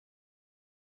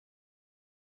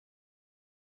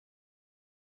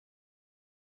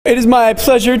It is my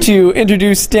pleasure to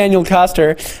introduce Daniel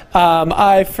Koster.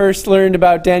 I first learned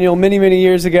about Daniel many, many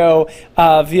years ago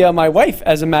via my wife,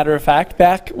 as a matter of fact,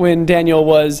 back when Daniel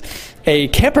was a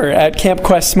camper at Camp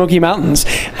Quest Smoky Mountains.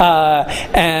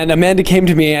 And Amanda came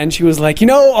to me and she was like, you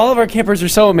know, all of our campers are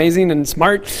so amazing and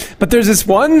smart, but there's this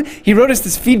one, he wrote us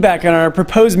this feedback on our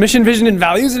proposed mission, vision, and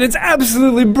values, and it's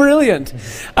absolutely brilliant.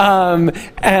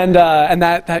 And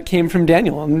that came from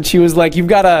Daniel. And she was like, you've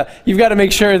got to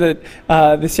make sure that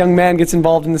this young man gets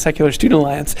involved in the Secular Student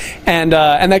Alliance. And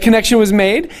that connection was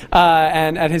made.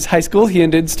 And at his high school, he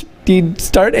did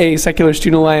start a Secular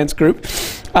Student Alliance group.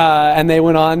 And they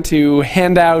went on to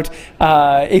hand out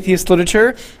atheist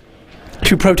literature,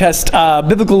 to protest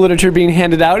biblical literature being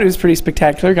handed out. It was pretty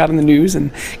spectacular, got in the news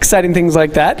and exciting things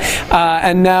like that.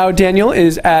 And now Daniel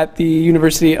is at the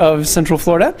University of Central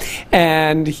Florida,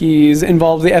 and he's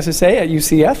involved with the SSA at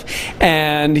UCF,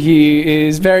 and he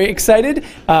is very excited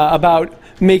about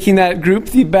making that group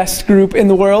the best group in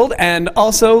the world, and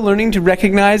also learning to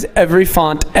recognize every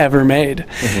font ever made.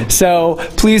 Mm-hmm. So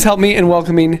please help me in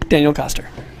welcoming Daniel Koster.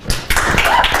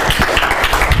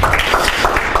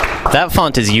 That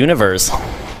font is Universe.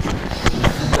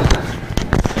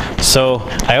 So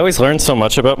I always learn so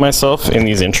much about myself in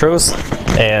these intros,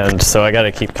 and so I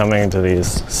gotta keep coming to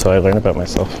these so I learn about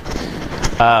myself.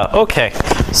 Okay,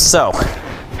 so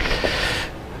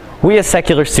we as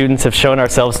secular students have shown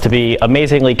ourselves to be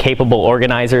amazingly capable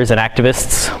organizers and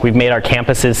activists. We've made our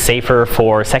campuses safer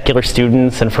for secular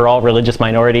students and for all religious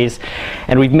minorities.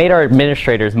 And we've made our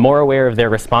administrators more aware of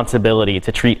their responsibility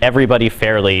to treat everybody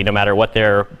fairly, no matter what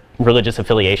their religious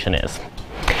affiliation is.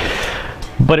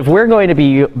 But if we're going to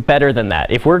be better than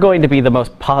that, if we're going to be the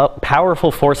most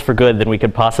powerful force for good than we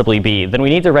could possibly be, then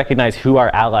we need to recognize who our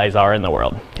allies are in the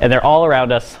world. And they're all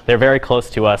around us. They're very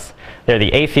close to us. They're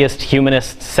the atheist,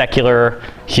 humanist, secular,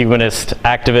 humanist,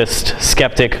 activist,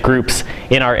 skeptic groups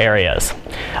in our areas.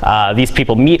 These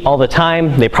people meet all the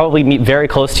time. They probably meet very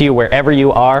close to you wherever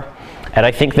you are. And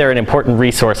I think they're an important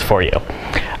resource for you.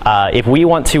 If we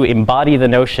want to embody the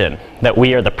notion that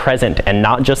we are the present and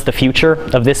not just the future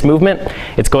of this movement,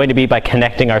 it's going to be by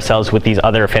connecting ourselves with these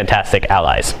other fantastic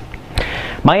allies.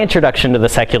 My introduction to the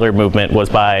secular movement was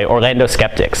by Orlando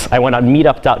Skeptics. I went on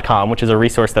meetup.com, which is a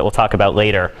resource that we'll talk about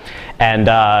later, and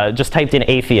just typed in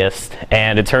atheist,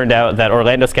 and it turned out that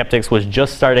Orlando Skeptics was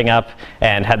just starting up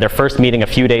and had their first meeting a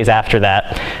few days after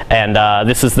that. And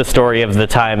this is the story of the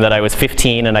time that I was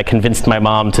 15 and I convinced my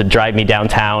mom to drive me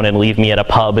downtown and leave me at a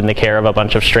pub in the care of a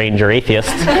bunch of stranger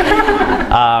atheists.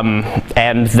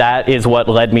 And that is what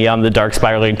led me on the dark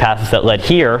spiraling path that led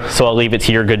here, so I'll leave it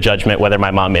to your good judgment whether my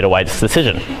mom made a wise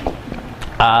decision.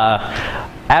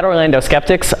 At Orlando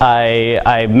Skeptics,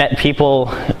 I met people,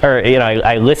 or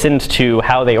I listened to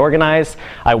how they organize,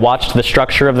 I watched the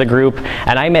structure of the group,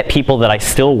 and I met people that I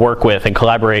still work with and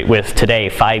collaborate with today,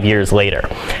 5 years later.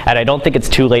 And I don't think it's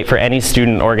too late for any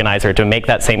student organizer to make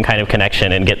that same kind of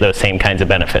connection and get those same kinds of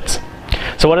benefits.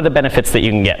 So what are the benefits that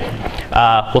you can get?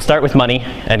 We'll start with money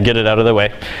and get it out of the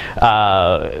way.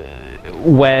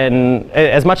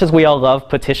 As much as we all love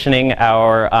petitioning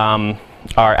our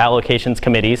allocations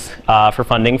committees for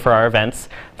funding for our events,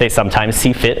 they sometimes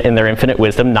see fit in their infinite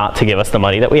wisdom not to give us the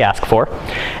money that we ask for.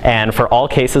 And for all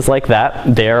cases like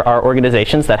that, there are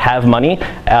organizations that have money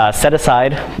set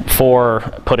aside for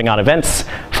putting on events,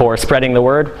 for spreading the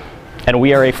word, and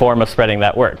we are a form of spreading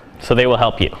that word. So they will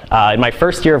help you. In my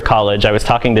first year of college, I was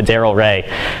talking to Daryl Ray,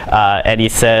 and he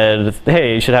said,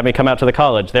 hey, you should have me come out to the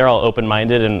college. They're all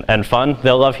open-minded and fun.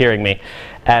 They'll love hearing me.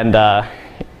 And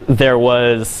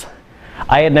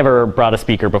I had never brought a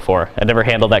speaker before. I'd never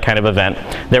handled that kind of event.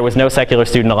 There was no Secular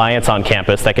Student Alliance on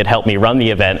campus that could help me run the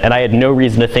event, and I had no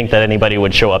reason to think that anybody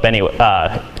would show up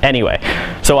anyway.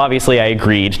 So obviously I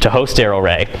agreed to host Daryl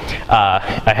Ray.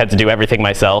 I had to do everything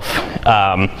myself.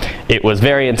 It was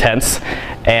very intense,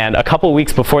 and a couple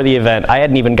weeks before the event, I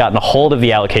hadn't even gotten a hold of the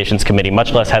allocations committee,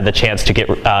 much less had the chance to get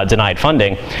denied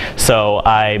funding. So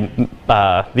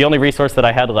the only resource that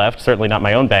I had left, certainly not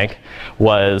my own bank,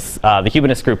 was the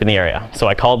humanist group in the area. So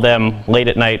I called them late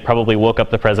at night, probably woke up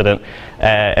the president,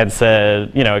 and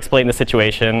said, explain the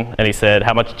situation. And he said,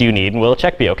 how much do you need, and will a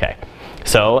check be okay?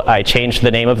 So I changed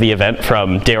the name of the event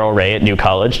from Daryl Ray at New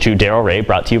College to Daryl Ray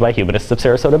brought to you by Humanists of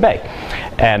Sarasota Bay.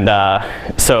 And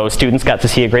so students got to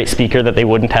see a great speaker that they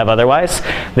wouldn't have otherwise.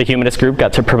 The humanist group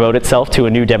got to promote itself to a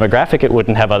new demographic it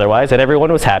wouldn't have otherwise, and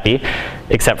everyone was happy,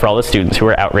 except for all the students who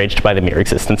were outraged by the mere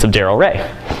existence of Daryl Ray.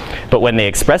 But when they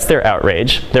expressed their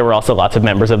outrage, there were also lots of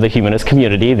members of the humanist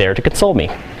community there to console me.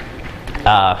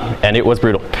 and it was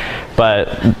brutal.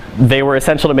 But they were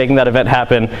essential to making that event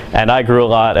happen, and I grew a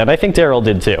lot, and I think Daryl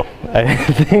did too. I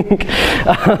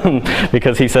think,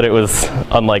 because he said it was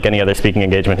unlike any other speaking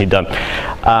engagement he'd done.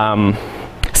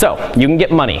 So, you can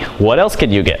get money. What else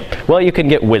could you get? Well, you can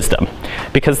get wisdom.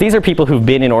 Because these are people who've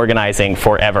been in organizing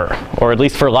forever, or at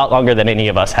least for a lot longer than any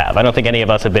of us have. I don't think any of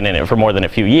us have been in it for more than a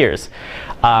few years.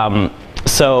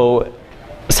 So,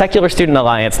 Secular Student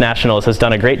Alliance Nationals has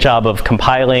done a great job of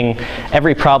compiling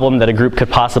every problem that a group could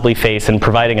possibly face and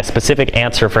providing a specific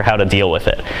answer for how to deal with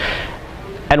it.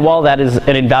 And while that is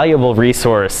an invaluable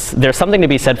resource, there's something to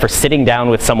be said for sitting down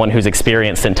with someone who's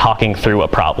experienced and talking through a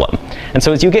problem. And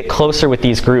so as you get closer with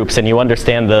these groups and you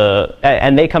understand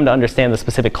and they come to understand the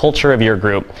specific culture of your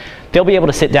group, they'll be able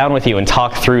to sit down with you and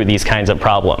talk through these kinds of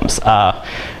problems.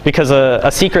 Because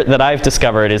a secret that I've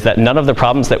discovered is that none of the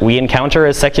problems that we encounter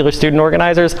as secular student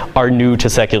organizers are new to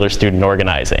secular student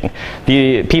organizing.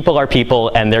 The people are people,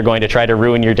 and they're going to try to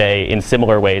ruin your day in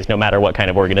similar ways no matter what kind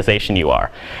of organization you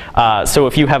are. So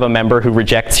if you have a member who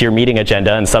rejects your meeting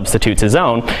agenda and substitutes his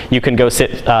own, you can go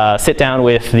sit down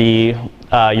with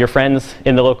your friends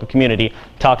in the local community,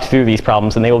 talk through these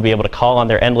problems, and they will be able to call on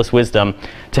their endless wisdom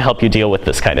to help you deal with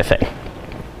this kind of thing.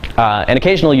 And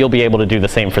occasionally you'll be able to do the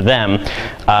same for them.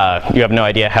 You have no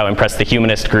idea how impressed the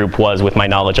humanist group was with my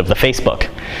knowledge of the Facebook.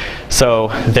 So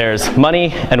there's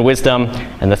money and wisdom,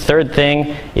 and the third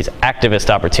thing is activist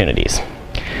opportunities.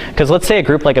 Because let's say a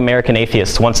group like American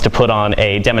Atheists wants to put on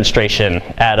a demonstration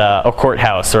at a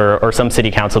courthouse or some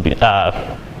city council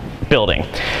building.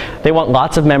 They want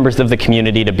lots of members of the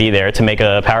community to be there to make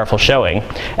a powerful showing.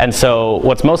 And so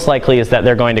what's most likely is that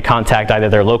they're going to contact either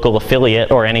their local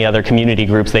affiliate or any other community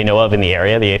groups they know of in the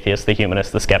area, the atheists, the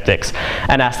humanists, the skeptics,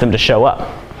 and ask them to show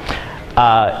up.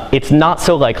 It's not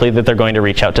so likely that they're going to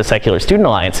reach out to secular student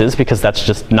alliances because that's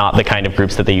just not the kind of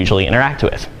groups that they usually interact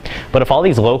with. But if all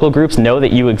these local groups know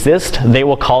that you exist, they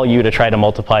will call you to try to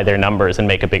multiply their numbers and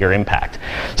make a bigger impact.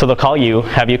 So they'll call you,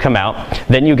 have you come out,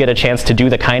 then you get a chance to do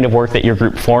the kind of work that your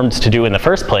group formed to do in the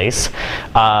first place.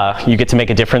 You get to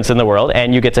make a difference in the world,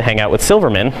 and you get to hang out with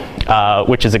Silverman,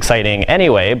 which is exciting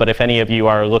anyway, but if any of you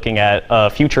are looking at a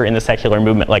future in the secular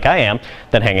movement like I am,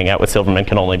 then hanging out with Silverman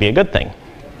can only be a good thing.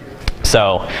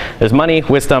 So there's money,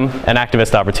 wisdom, and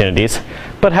activist opportunities.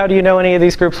 But how do you know any of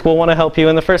these groups will want to help you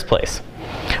in the first place?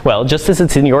 Well, just as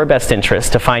it's in your best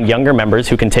interest to find younger members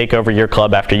who can take over your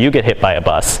club after you get hit by a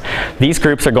bus, these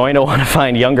groups are going to want to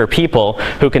find younger people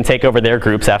who can take over their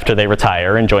groups after they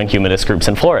retire and join humanist groups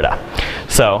in Florida.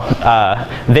 So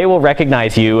they will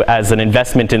recognize you as an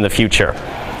investment in the future.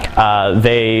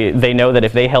 They know that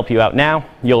if they help you out now,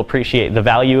 you'll appreciate the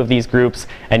value of these groups,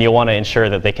 and you'll want to ensure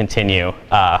that they continue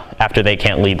after they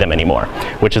can't lead them anymore,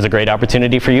 which is a great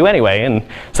opportunity for you anyway, and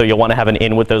so you'll want to have an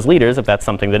in with those leaders if that's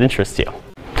something that interests you.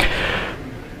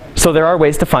 So there are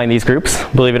ways to find these groups,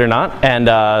 believe it or not, and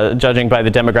judging by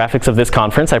the demographics of this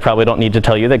conference, I probably don't need to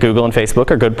tell you that Google and Facebook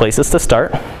are good places to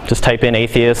start. Just type in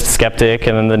atheist, skeptic,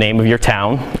 and then the name of your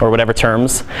town, or whatever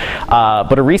terms.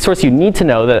 But a resource you need to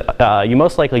know that you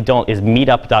most likely don't is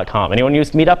meetup.com. Anyone use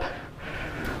Meetup?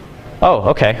 Oh,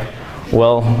 okay.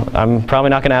 Well, I'm probably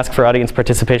not going to ask for audience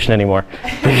participation anymore.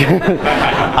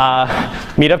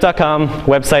 Meetup.com,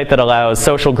 website that allows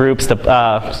social groups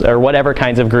to, or whatever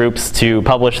kinds of groups to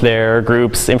publish their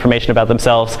groups, information about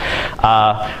themselves,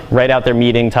 write out their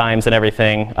meeting times and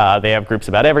everything. They have groups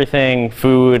about everything,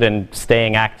 food and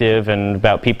staying active, and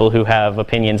about people who have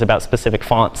opinions about specific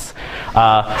fonts.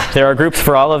 There are groups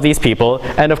for all of these people,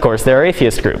 and of course there are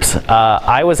atheist groups.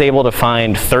 I was able to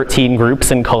find 13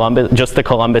 groups in Columbus, just the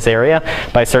Columbus area,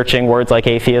 by searching words like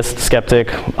atheist,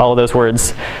 skeptic, all of those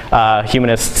words,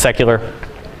 humanist, secular.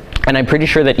 And I'm pretty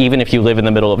sure that even if you live in the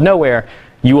middle of nowhere,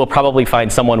 you will probably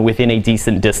find someone within a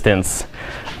decent distance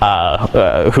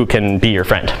who can be your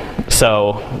friend.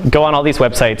 So go on all these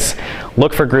websites,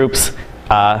 look for groups,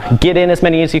 get in as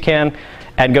many as you can,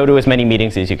 and go to as many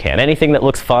meetings as you can. Anything that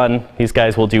looks fun, these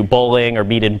guys will do bowling or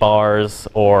meet in bars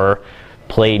or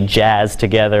play jazz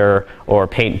together or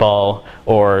paintball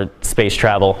or space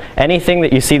travel. Anything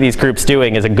that you see these groups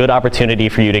doing is a good opportunity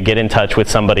for you to get in touch with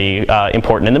somebody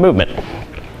important in the movement.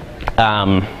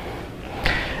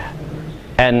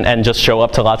 And just show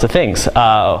up to lots of things.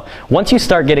 Once you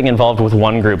start getting involved with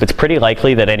one group, it's pretty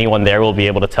likely that anyone there will be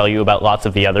able to tell you about lots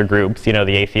of the other groups. You know,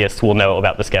 the atheists will know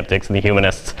about the skeptics and the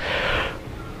humanists.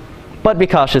 But be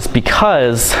cautious,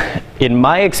 because in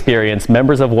my experience,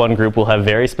 members of one group will have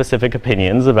very specific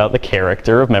opinions about the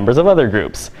character of members of other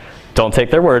groups. Don't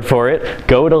take their word for it.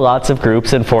 Go to lots of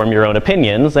groups and form your own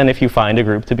opinions, and if you find a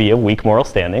group to be of weak moral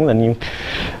standing,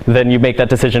 then you make that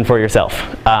decision for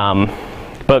yourself.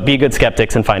 But But be good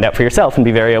skeptics and find out for yourself and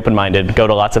be very open-minded. Go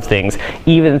to lots of things,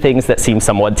 even things that seem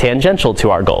somewhat tangential to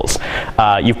our goals.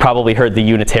 You've probably heard the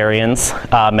Unitarians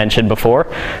mentioned before.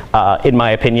 In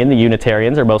my opinion, the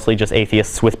Unitarians are mostly just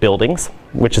atheists with buildings,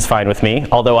 which is fine with me,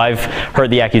 although I've heard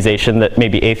the accusation that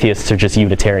maybe atheists are just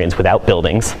Unitarians without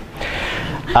buildings.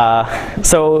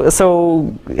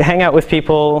 So hang out with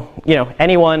people,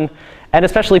 anyone, and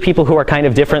especially people who are kind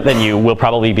of different than you will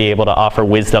probably be able to offer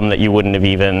wisdom that you wouldn't have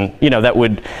even, that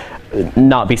would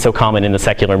not be so common in the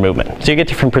secular movement. So you get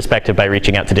different perspective by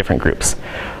reaching out to different groups.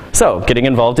 So getting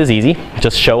involved is easy.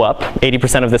 Just show up.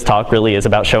 80% of this talk really is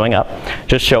about showing up.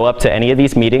 Just show up to any of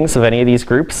these meetings of any of these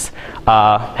groups.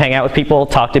 Hang out with people,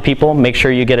 talk to people, make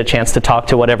sure you get a chance to talk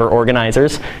to whatever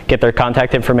organizers, get their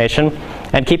contact information,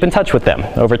 and keep in touch with them.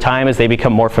 Over time, as they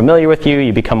become more familiar with you,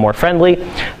 you become more friendly,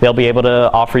 they'll be able to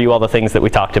offer you all the things that we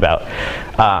talked about.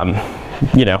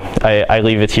 I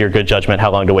leave it to your good judgment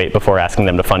how long to wait before asking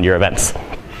them to fund your events.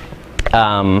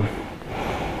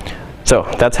 So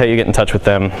that's how you get in touch with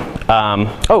them.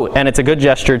 And it's a good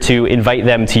gesture to invite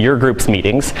them to your group's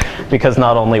meetings, because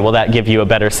not only will that give you a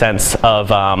better sense of,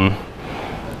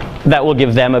 that will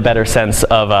give them a better sense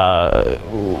of,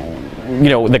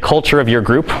 the culture of your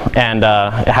group and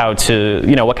how to,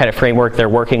 what kind of framework they're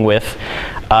working with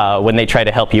when they try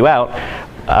to help you out.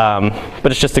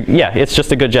 But it's just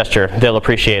a good gesture. They'll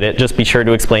appreciate it. Just be sure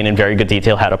to explain in very good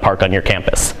detail how to park on your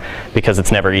campus, because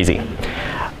it's never easy.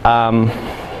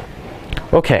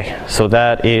 Okay, so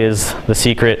that is the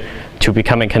secret to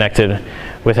becoming connected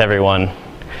with everyone.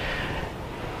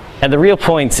 And the real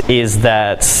point is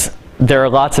that there are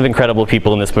lots of incredible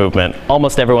people in this movement.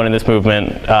 Almost everyone in this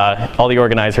movement, all the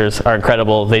organizers are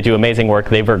incredible. They do amazing work.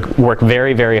 They work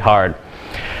very, very hard.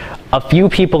 A few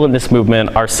people in this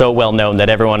movement are so well known that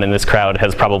everyone in this crowd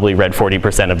has probably read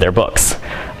 40% of their books.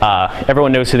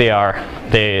 Everyone knows who they are.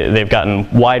 They've gotten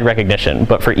wide recognition.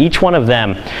 But for each one of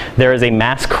them, there is a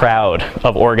mass crowd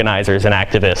of organizers and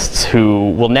activists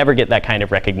who will never get that kind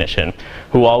of recognition,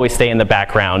 who always stay in the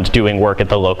background doing work at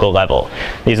the local level.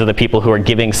 These are the people who are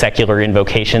giving secular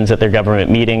invocations at their government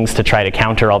meetings to try to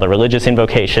counter all the religious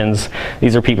invocations.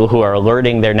 These are people who are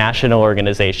alerting their national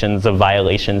organizations of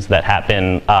violations that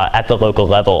happen at the local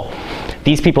level.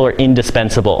 These people are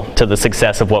indispensable to the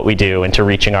success of what we do and to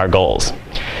reaching our goals.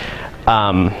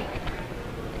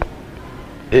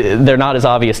 They're not as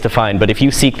obvious to find, but if you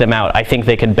seek them out, I think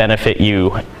they can benefit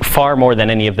you far more than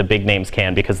any of the big names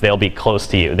can, because they'll be close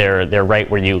to you. They're right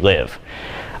where you live.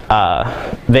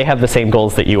 They have the same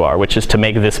goals that you are, which is to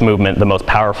make this movement the most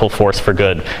powerful force for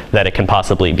good that it can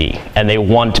possibly be. And they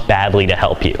want badly to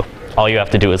help you. All you have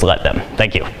to do is let them.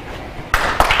 Thank you.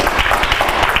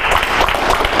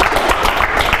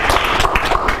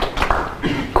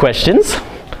 Questions?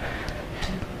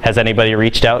 Has anybody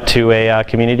reached out to a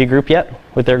community group yet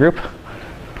with their group?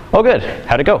 Oh, good.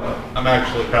 How'd it go? I'm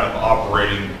actually kind of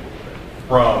operating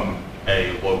from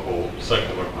a local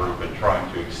secular group and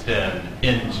trying to extend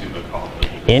into the college.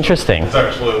 Interesting. It's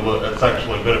actually a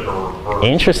bit of a reverse.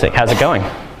 Interesting. How's it going?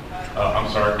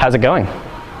 I'm sorry. How's it going?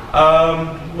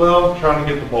 Well, trying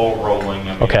to get the ball rolling.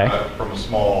 I mean, okay. From a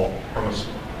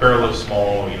fairly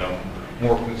small,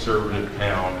 more conservative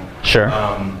town. Sure.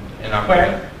 And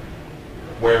I'm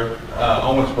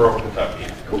Owensboro, Kentucky.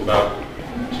 It's about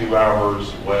 2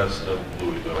 hours west of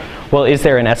Louisville. Well, is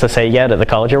there an SSA yet at the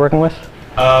college you're working with?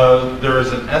 There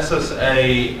is an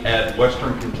SSA at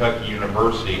Western Kentucky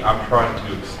University. I'm trying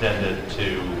to extend it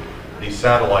to the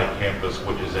satellite campus,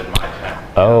 which is in my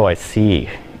town. Oh, I see.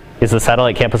 Is the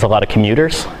satellite campus a lot of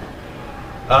commuters?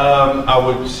 I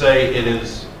would say it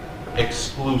is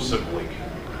exclusively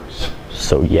commuters.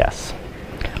 So yes.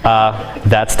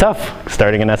 That's tough.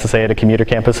 Starting an SSA at a commuter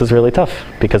campus is really tough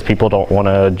because people don't want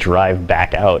to drive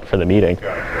back out for the meeting.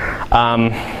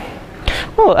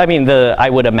 Well, I mean, I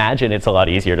would imagine it's a lot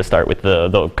easier to start with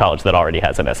the college that already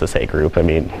has an SSA group. I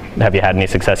mean, have you had any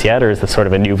success yet, or is this sort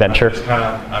of a new venture?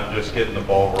 I'm just getting the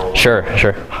ball rolling. Sure.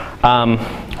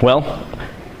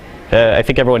 I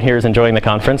think everyone here is enjoying the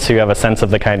conference, so you have a sense of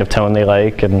the kind of tone they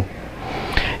like. And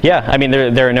yeah, I mean,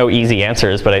 there are no easy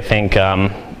answers, but I think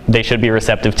they should be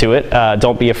receptive to it.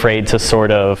 Don't be afraid to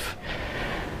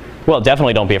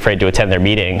definitely don't be afraid to attend their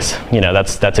meetings.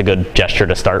 That's a good gesture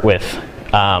to start with.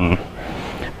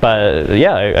 But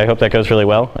yeah, I hope that goes really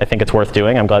well. I think it's worth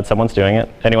doing. I'm glad someone's doing it.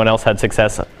 Anyone else had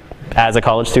success as a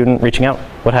college student reaching out?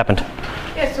 What happened?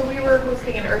 Yeah, so we were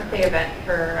hosting an Earth Day event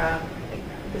for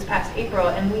this past April,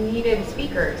 and we needed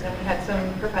speakers, and we had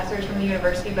some professors from the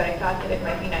university, but I thought that it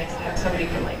might be nice to have somebody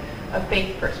from a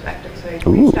faith perspective. So I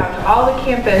reached out to all the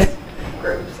campus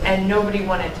groups, and nobody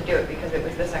wanted to do it because it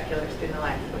was the Secular Student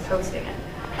Alliance that was hosting it.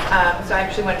 So I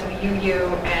actually went to the UU,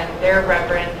 and their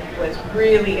reverend was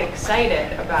really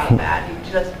excited about that.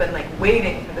 He'd just been like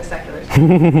waiting for the secular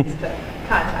students to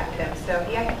contact him. So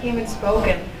he came and spoke,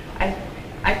 and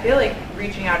I feel like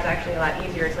reaching out is actually a lot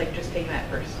easier. It's like just taking that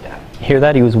first step. Hear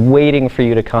that? He was waiting for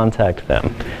you to contact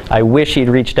them. I wish he'd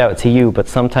reached out to you, but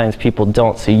sometimes people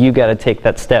don't, so you got to take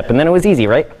that step. And then it was easy,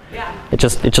 right? Yeah. It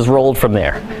just rolled from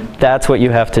there. Mm-hmm. That's what you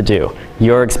have to do.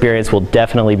 Your experience will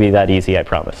definitely be that easy, I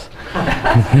promise.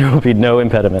 There will be no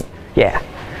impediment. Yeah.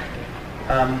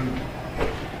 I'm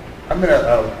in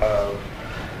a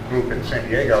group in San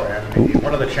Diego, and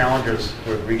one of the challenges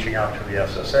with reaching out to the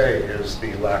SSA is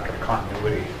the lack of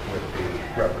continuity with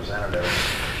the representatives.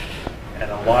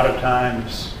 And a lot of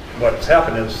times what's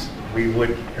happened is we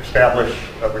would establish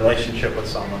a relationship with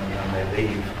someone and then they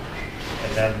leave.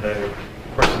 And then the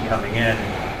person coming in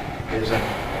isn't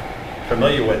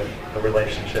familiar with the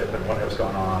relationship and what has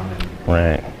gone on. And,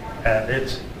 right. And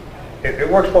it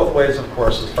works both ways, of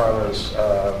course, as far as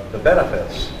the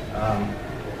benefits.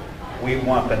 We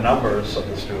want the numbers of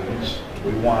the students.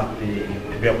 We want to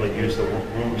be able to use the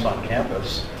rooms on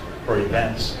campus for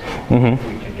events if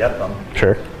we can get them.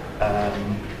 Sure.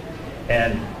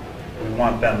 And we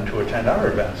want them to attend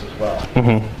our events as well.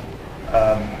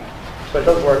 So it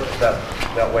does work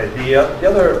that way. The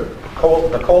other,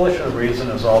 the Coalition of Reason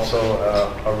is also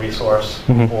a resource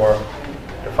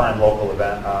to find local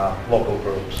local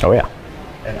groups. Oh yeah.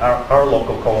 And our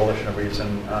local Coalition of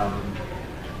Reason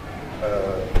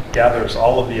gathers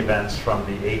all of the events from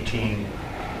the 18,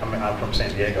 I'm from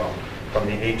San Diego, from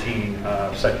the 18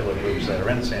 secular groups that are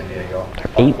in San Diego.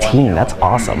 18, that's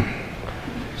awesome.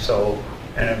 So,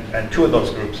 and two of those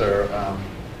groups are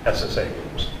SSA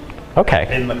groups. Okay.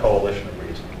 In the Coalition of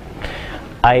Reason.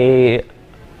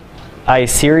 I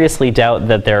seriously doubt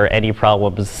that there are any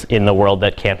problems in the world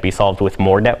that can't be solved with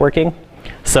more networking.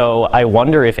 So I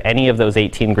wonder if any of those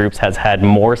 18 groups has had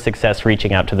more success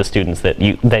reaching out to the students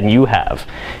than you have.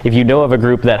 If you know of a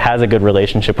group that has a good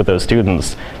relationship with those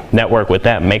students, network with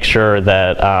them. Make sure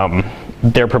that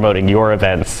they're promoting your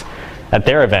events at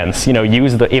their events. You know,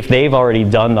 if they've already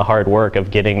done the hard work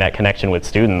of getting that connection with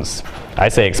students, I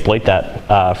say exploit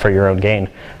that for your own gain,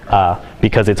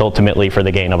 because it's ultimately for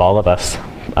the gain of all of us.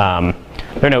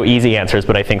 There are no easy answers,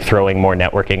 but I think throwing more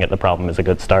networking at the problem is a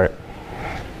good start.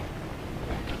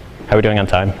 How are we doing on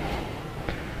time?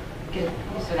 Good.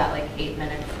 You still got like 8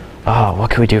 minutes. Oh, what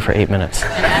can we do for 8 minutes?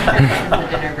 And after the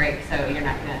dinner break, so you're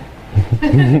not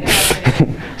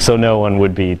gonna. So no one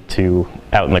would be too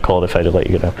out in the cold if I did let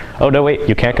you go. Oh no, wait,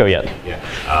 you can't go yet. Yeah.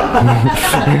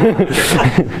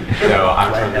 So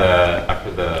I'm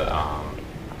from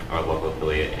our local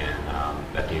affiliate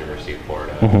at the University of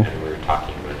Florida, and we were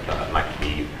talking with Mike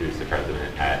Beebe, who's the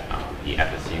president at the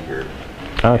FSU group.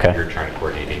 Okay. And we were trying to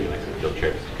coordinate maybe like some field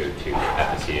trips to go to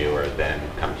FSU or then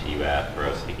come to UF, or I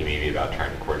was thinking maybe about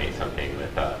trying to coordinate something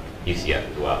with UCF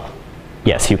as well.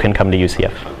 Yes, you can come to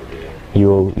UCF.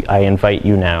 I invite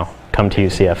you now. Come to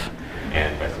UCF.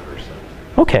 And vice versa.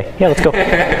 Okay, yeah, let's go.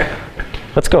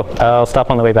 Let's go. I'll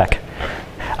stop on the way back.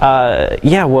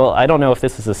 Yeah, well, I don't know if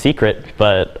this is a secret,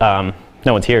 but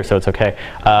no one's here, so it's okay.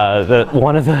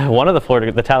 One of the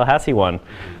Florida, the Tallahassee one,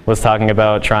 was talking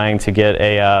about trying to get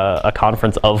a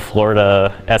conference of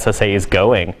Florida SSAs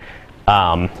going,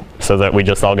 so that we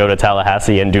just all go to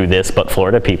Tallahassee and do this, but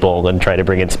Florida people, and try to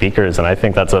bring in speakers. And I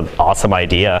think that's an awesome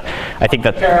idea. I think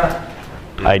that. Kara.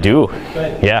 I do.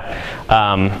 Good. Yeah.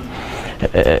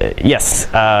 Yes.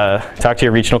 Talk to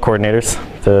your regional coordinators.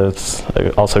 That's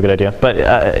also a good idea. But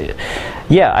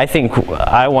yeah, I think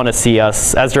I want to see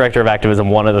us, as director of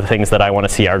activism, one of the things that I want to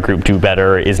see our group do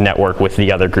better is network with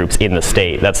the other groups in the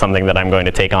state. That's something that I'm going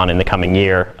to take on in the coming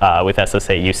year with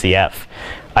SSAUCF.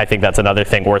 I think that's another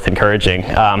thing worth encouraging.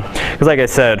 Because like I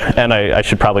said, and I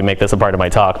should probably make this a part of my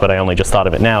talk, but I only just thought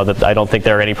of it now, that I don't think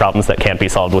there are any problems that can't be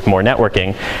solved with more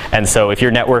networking. And so if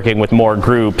you're networking with more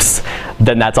groups,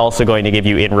 then that's also going to give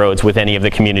you inroads with any of the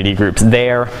community groups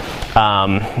there.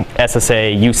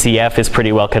 SSA UCF is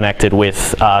pretty well connected with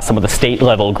some of the state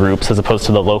level groups as opposed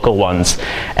to the local ones.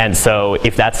 And so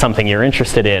if that's something you're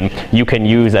interested in, you can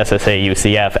use SSA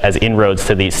UCF as inroads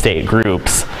to these state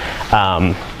groups.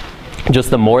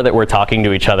 Just the more that we're talking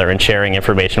to each other and sharing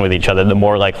information with each other, the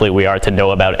more likely we are to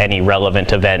know about any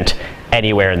relevant event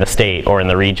anywhere in the state or in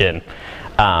the region.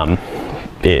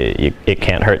 It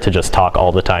can't hurt to just talk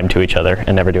all the time to each other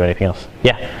and never do anything else.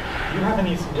 Yeah? Do you have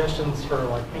any suggestions for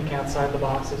like thinking outside the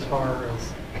box as far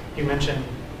as, you mentioned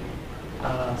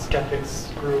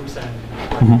skeptics groups and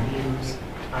views.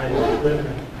 I live in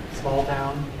a small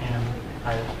town and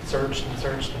I searched and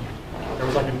searched, and there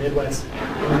was like a Midwest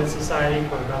Humanist Society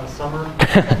for about a summer,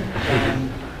 and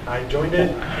I joined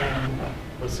it and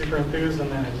was super enthused,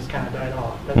 and then it just kind of died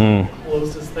off. That's the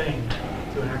closest thing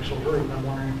to an actual group. I'm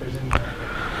wondering if there's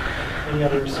any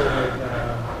other sort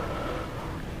of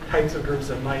types of groups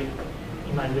that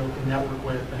you might be able to network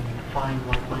with and find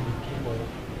like-minded people.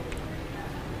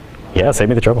 Yeah, save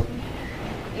me the trouble.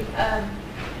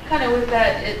 Kind of with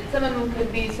that, some of them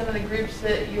could be some of the groups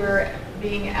that you're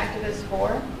being activists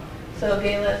for. So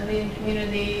gay, lesbian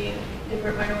community,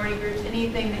 different minority groups,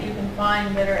 anything that you can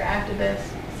find that are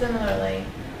activists. Similarly,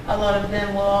 a lot of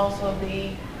them will also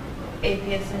be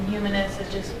atheists and humanists.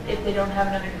 It's just if they don't have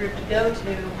another group to go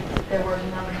to, they're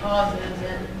working on the causes,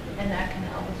 and that can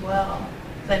help as well.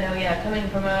 Because I know, yeah, coming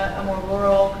from a more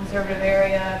rural, conservative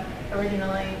area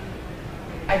originally,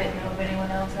 I didn't know of anyone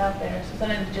else out there. So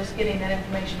sometimes just getting that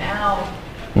information out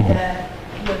that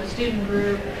with a student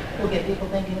group will get people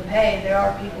thinking of, hey, there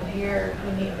are people here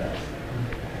who need this.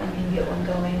 And can get one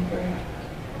going for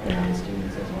the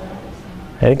non-students as well.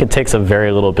 So. I think it takes a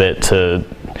very little bit to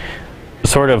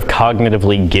sort of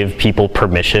cognitively give people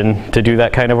permission to do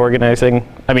that kind of organizing.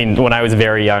 I mean, when I was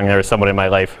very young, there was someone in my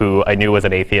life who I knew was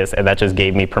an atheist, and that just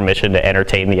gave me permission to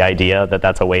entertain the idea that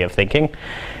that's a way of thinking.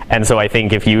 And so I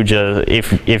think if you just,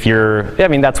 if you're, I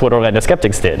mean, that's what Orlando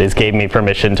Skeptics did, is gave me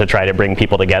permission to try to bring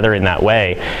people together in that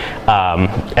way.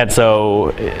 And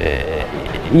so,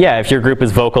 yeah, if your group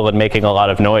is vocal and making a lot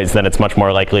of noise, then it's much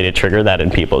more likely to trigger that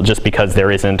in people. Just because there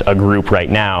isn't a group right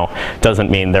now doesn't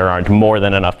mean there aren't more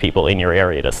than enough people in your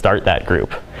area to start that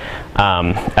group.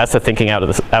 As to thinking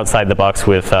outside the box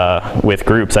with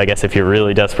groups, I guess if you're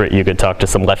really desperate, you could talk to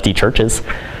some lefty churches.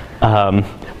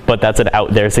 But that's an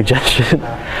out there suggestion.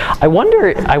 I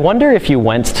wonder if you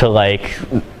went to like,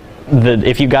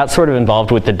 if you got sort of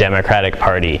involved with the Democratic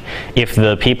Party, if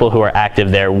the people who are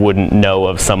active there wouldn't know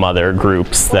of some other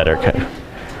groups that are kind of,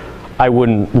 I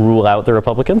wouldn't rule out the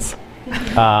Republicans.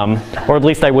 Or at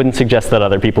least I wouldn't suggest that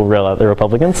other people rule out the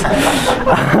Republicans.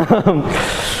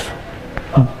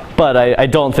 But I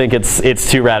don't think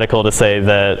it's too radical to say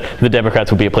that the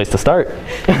Democrats would be a place to start.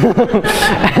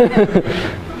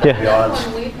 Yeah.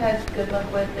 One we've had good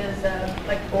luck with is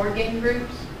like board game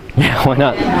groups. Yeah, why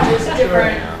not? And just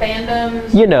different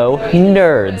fandoms. You know,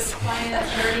 nerds. Science,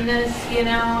 nerdiness, you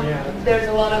know. Yeah. There's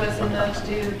a lot of us in those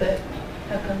too that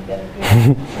have come together.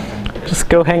 Just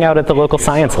go hang out at the local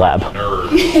science lab.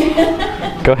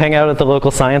 Go hang out at the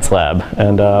local science lab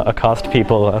and accost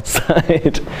people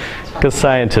outside. Because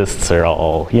scientists are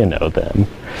all, you know them.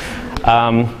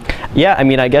 Yeah, I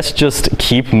mean, I guess just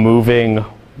keep moving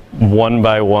one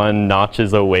by one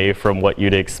notches away from what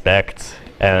you'd expect.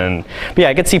 And yeah,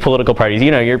 I could see political parties.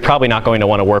 You know, you're probably not going to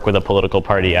want to work with a political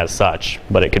party as such,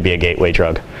 but it could be a gateway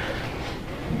drug.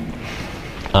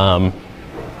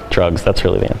 Drugs, that's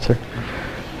really the answer.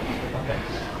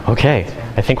 Okay,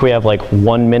 I think we have like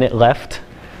 1 minute left.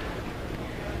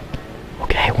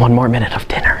 Okay, 1 more minute of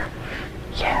dinner.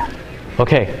 Yeah.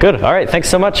 Okay, good. All right, thanks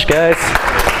so much, guys.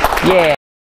 Yeah.